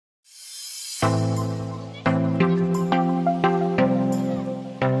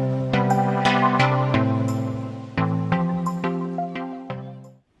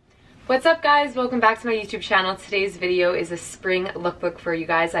What's up guys, welcome back to my YouTube channel. Today's video is a spring lookbook for you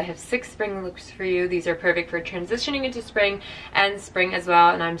guys. I have 6 spring looks for you. These are perfect for transitioning into spring and spring as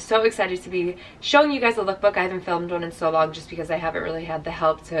well, and I'm so excited to be showing you guys a lookbook. I haven't filmed one in so long just because I haven't really had the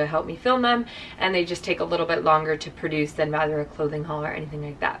help to help me film them, and they just take a little bit longer to produce than rather a clothing haul or anything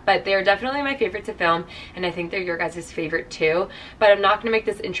like that. But they're definitely my favorite to film, and I think they're your guys' favorite too. But I'm not going to make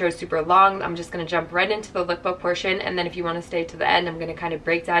this intro super long. I'm just going to jump right into the lookbook portion, and then if you want to stay to the end, I'm going to kind of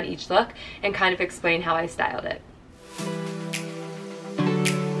break down each look and kind of explain how I styled it.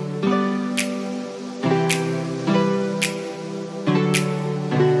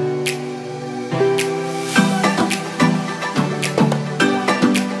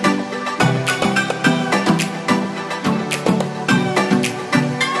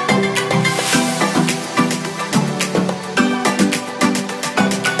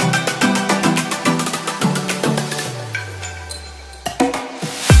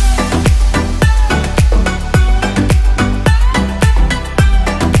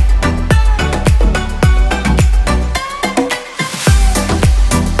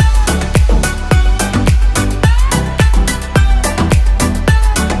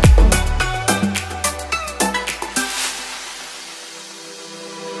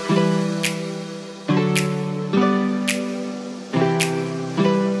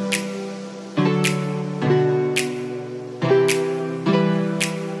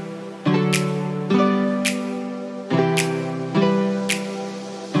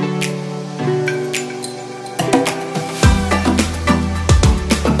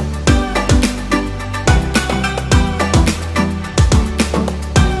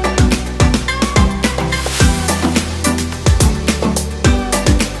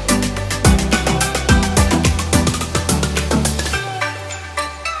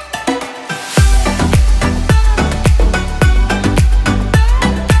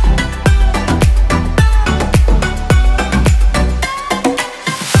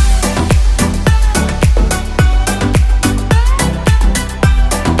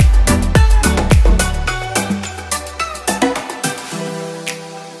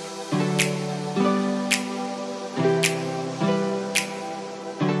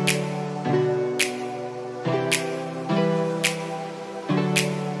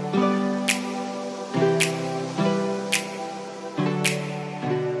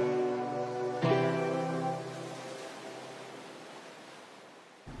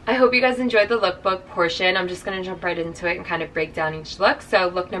 I hope you guys enjoyed the lookbook portion. I'm just going to jump right into it and kind of break down each look. So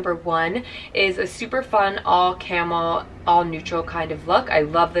look number 1 is a super fun all camel, all neutral kind of look. I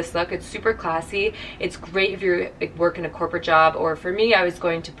love this look. It's super classy. It's great if you're working a corporate job, or for me, I was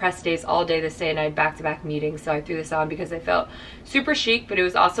going to press days all day this day and I had back-to-back meetings, so I threw this on because I felt super chic, but it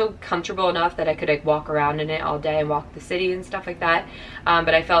was also comfortable enough that I could like walk around in it all day and walk the city and stuff like that.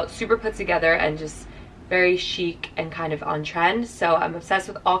 But I felt super put together and just very chic and kind of on trend. So I'm obsessed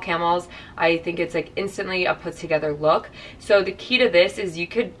with all camels. I think it's like instantly a put together look. So the key to this is you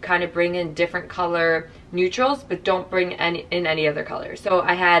could kind of bring in different color neutrals, but don't bring in any other colors. So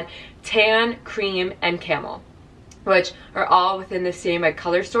I had tan, cream, and camel, which are all within the same like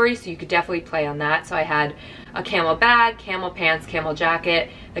color story, so you could definitely play on that. So I had a camel bag, camel pants, camel jacket,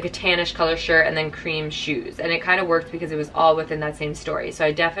 like a tannish color shirt, and then cream shoes, and it kind of worked because it was all within that same story. So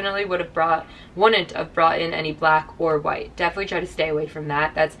I definitely wouldn't have brought in any black or white. Definitely try to stay away from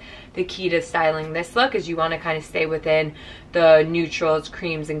that. That's the key to styling this look, is you want to kind of stay within the neutrals,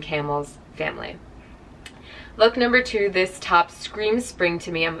 creams, and camels family. Look number 2, this top screams spring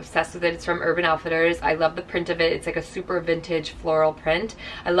to me. I'm obsessed with it. It's from Urban Outfitters. I love the print of it. It's like a super vintage floral print.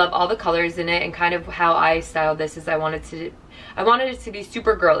 I love all the colors in it, and kind of how I styled this is I wanted it to be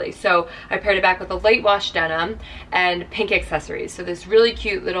super girly. So I paired it back with a light wash denim and pink accessories. So this really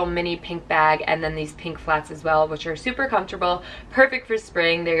cute little mini pink bag, and then these pink flats as well, which are super comfortable, perfect for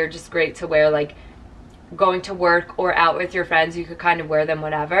spring. They are just great to wear like going to work or out with your friends. You could kind of wear them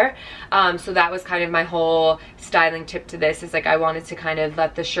whatever. So that was kind of my whole styling tip to this, is like I wanted to kind of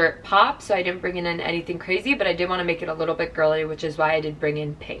let the shirt pop, so I didn't bring in anything crazy, but I did want to make it a little bit girly, which is why I did bring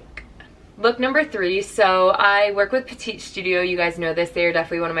in pink. Look number 3, so I work with Petite Studio. You guys know this. They are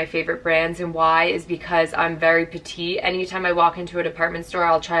definitely one of my favorite brands, and why is because I'm very petite. Anytime I walk into a department store,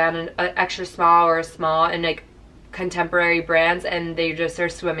 I'll try on an extra small or a small, and like contemporary brands and they just are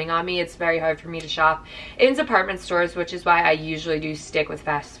swimming on me. It's very hard for me to shop in department stores, which is why I usually do stick with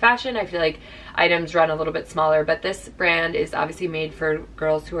fast fashion. I feel like items run a little bit smaller, but this brand is obviously made for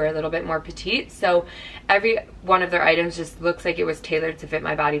girls who are a little bit more petite, so every one of their items just looks like it was tailored to fit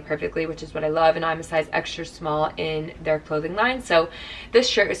my body perfectly, which is what I love, and I'm a size extra small in their clothing line. So this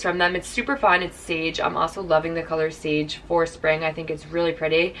shirt is from them. It's super fun. It's sage. I'm also loving the color sage for spring. I think it's really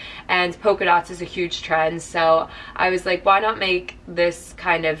pretty, and polka dots is a huge trend, so I was like, why not make this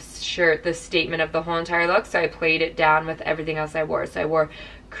kind of shirt the statement of the whole entire look? So I played it down with everything else I wore. So I wore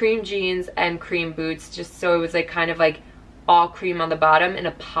cream jeans and cream boots, just so it was like kind of like all cream on the bottom and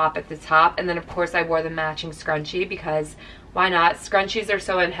a pop at the top. And then of course I wore the matching scrunchie because why not? Scrunchies are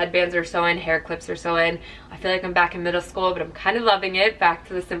so in, headbands are so in, hair clips are so in. I feel like I'm back in middle school, but I'm kind of loving it, back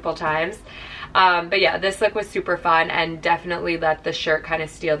to the simple times. But yeah, this look was super fun and definitely let the shirt kind of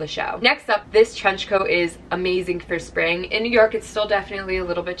steal the show. Next up, this trench coat is amazing for spring. In New York, it's still definitely a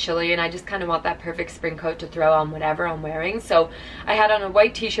little bit chilly and I just kind of want that perfect spring coat to throw on whatever I'm wearing. So I had on a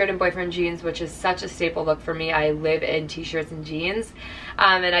white t-shirt and boyfriend jeans, which is such a staple look for me. I live in t-shirts and jeans.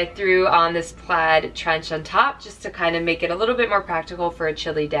 And I threw on this plaid trench on top just to kind of make it a little bit more practical for a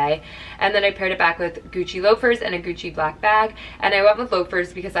chilly day. And then I paired it back with Gucci loafers and a Gucci black bag. And I went with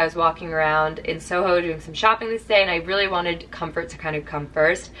loafers because I was walking around in Soho doing some shopping this day and I really wanted comfort to kind of come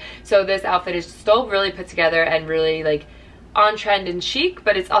first. So this outfit is still really put together and really like on trend and chic,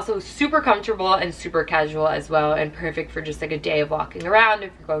 but it's also super comfortable and super casual as well, and perfect for just like a day of walking around,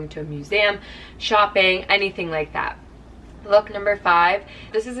 if you're going to a museum, shopping, anything like that. Look number 5.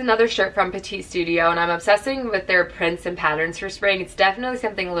 This is another shirt from Petite Studio and I'm obsessing with their prints and patterns for spring. It's definitely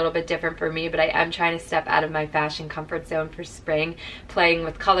something a little bit different for me, but I am trying to step out of my fashion comfort zone for spring, playing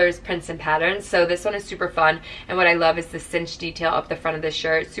with colors, prints, and patterns. So this one is super fun, and what I love is the cinch detail up the front of the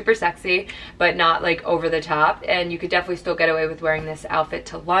shirt. Super sexy, but not like over the top, and you could definitely still get away with wearing this outfit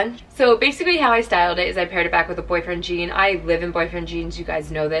to lunch. So basically how I styled it is I paired it back with a boyfriend jean. I live in boyfriend jeans, you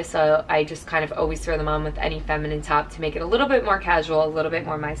guys know this, so I just kind of always throw them on with any feminine top to make it a little bit more casual, a little bit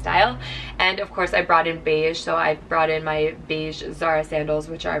more my style. And of course I brought in beige, so I brought in my beige Zara sandals,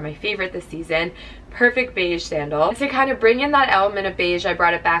 which are my favorite this season. Perfect beige sandal. To kind of bring in that element of beige, I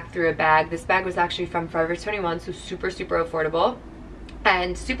brought it back through a bag. This bag was actually from Forever 21, so super affordable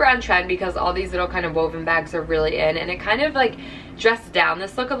and super on trend because all these little kind of woven bags are really in, and it kind of like dressed down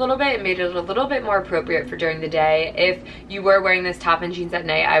this look a little bit. It made it a little bit more appropriate for during the day. If you were wearing this top and jeans at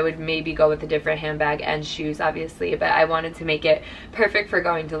night, I would maybe go with a different handbag and shoes, obviously, but I wanted to make it perfect for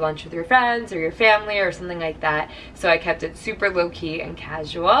going to lunch with your friends or your family or something like that, so I kept it super low-key and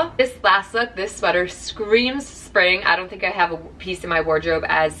casual. This last look, this sweater screams spring. I don't think I have a piece in my wardrobe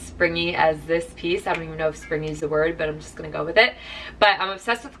as springy as this piece. I don't even know if springy is the word, but I'm just gonna go with it. But I'm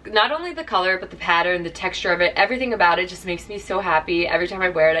obsessed with not only the color, but the pattern, the texture of it, everything about it just makes me so happy. Every time I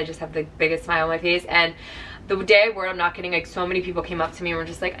wear it, I just have the biggest smile on my face. And the day I wore it, I'm not kidding, like so many people came up to me and were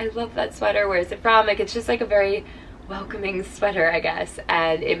just like, I love that sweater, where is it from? Like, it's just like a very welcoming sweater, I guess,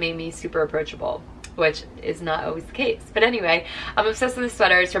 and it made me super approachable, which is not always the case. But anyway, I'm obsessed with this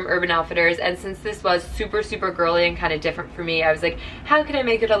sweater. It's from Urban Outfitters, and since this was super girly and kind of different for me, I was like, how can I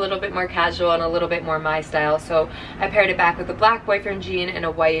make it a little bit more casual and a little bit more my style? So I paired it back with a black boyfriend jean and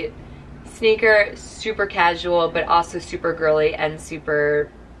a white sneaker. Super casual, but also super girly and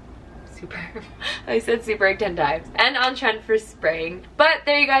super I said super like 10 times, and on trend for spring. But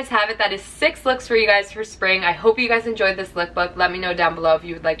there you guys have it. That is 6 looks for you guys for spring. I hope you guys enjoyed this lookbook. Let me know down below if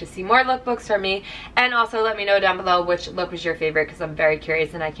you would like to see more lookbooks from me, and also let me know down below which look was your favorite, because I'm very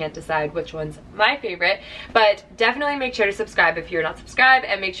curious and I can't decide which one's my favorite. But definitely make sure to subscribe if you're not subscribed,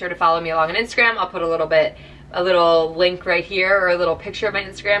 and make sure to follow me along on Instagram. I'll put a little link right here, or a little picture of my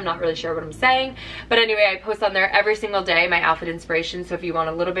Instagram. Not really sure what I'm saying, but anyway, I post on there every single day my outfit inspiration, so if you want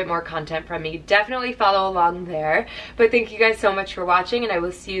a little bit more content from me, definitely follow along there. But thank you guys so much for watching, and I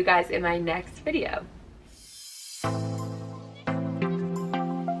will see you guys in my next video.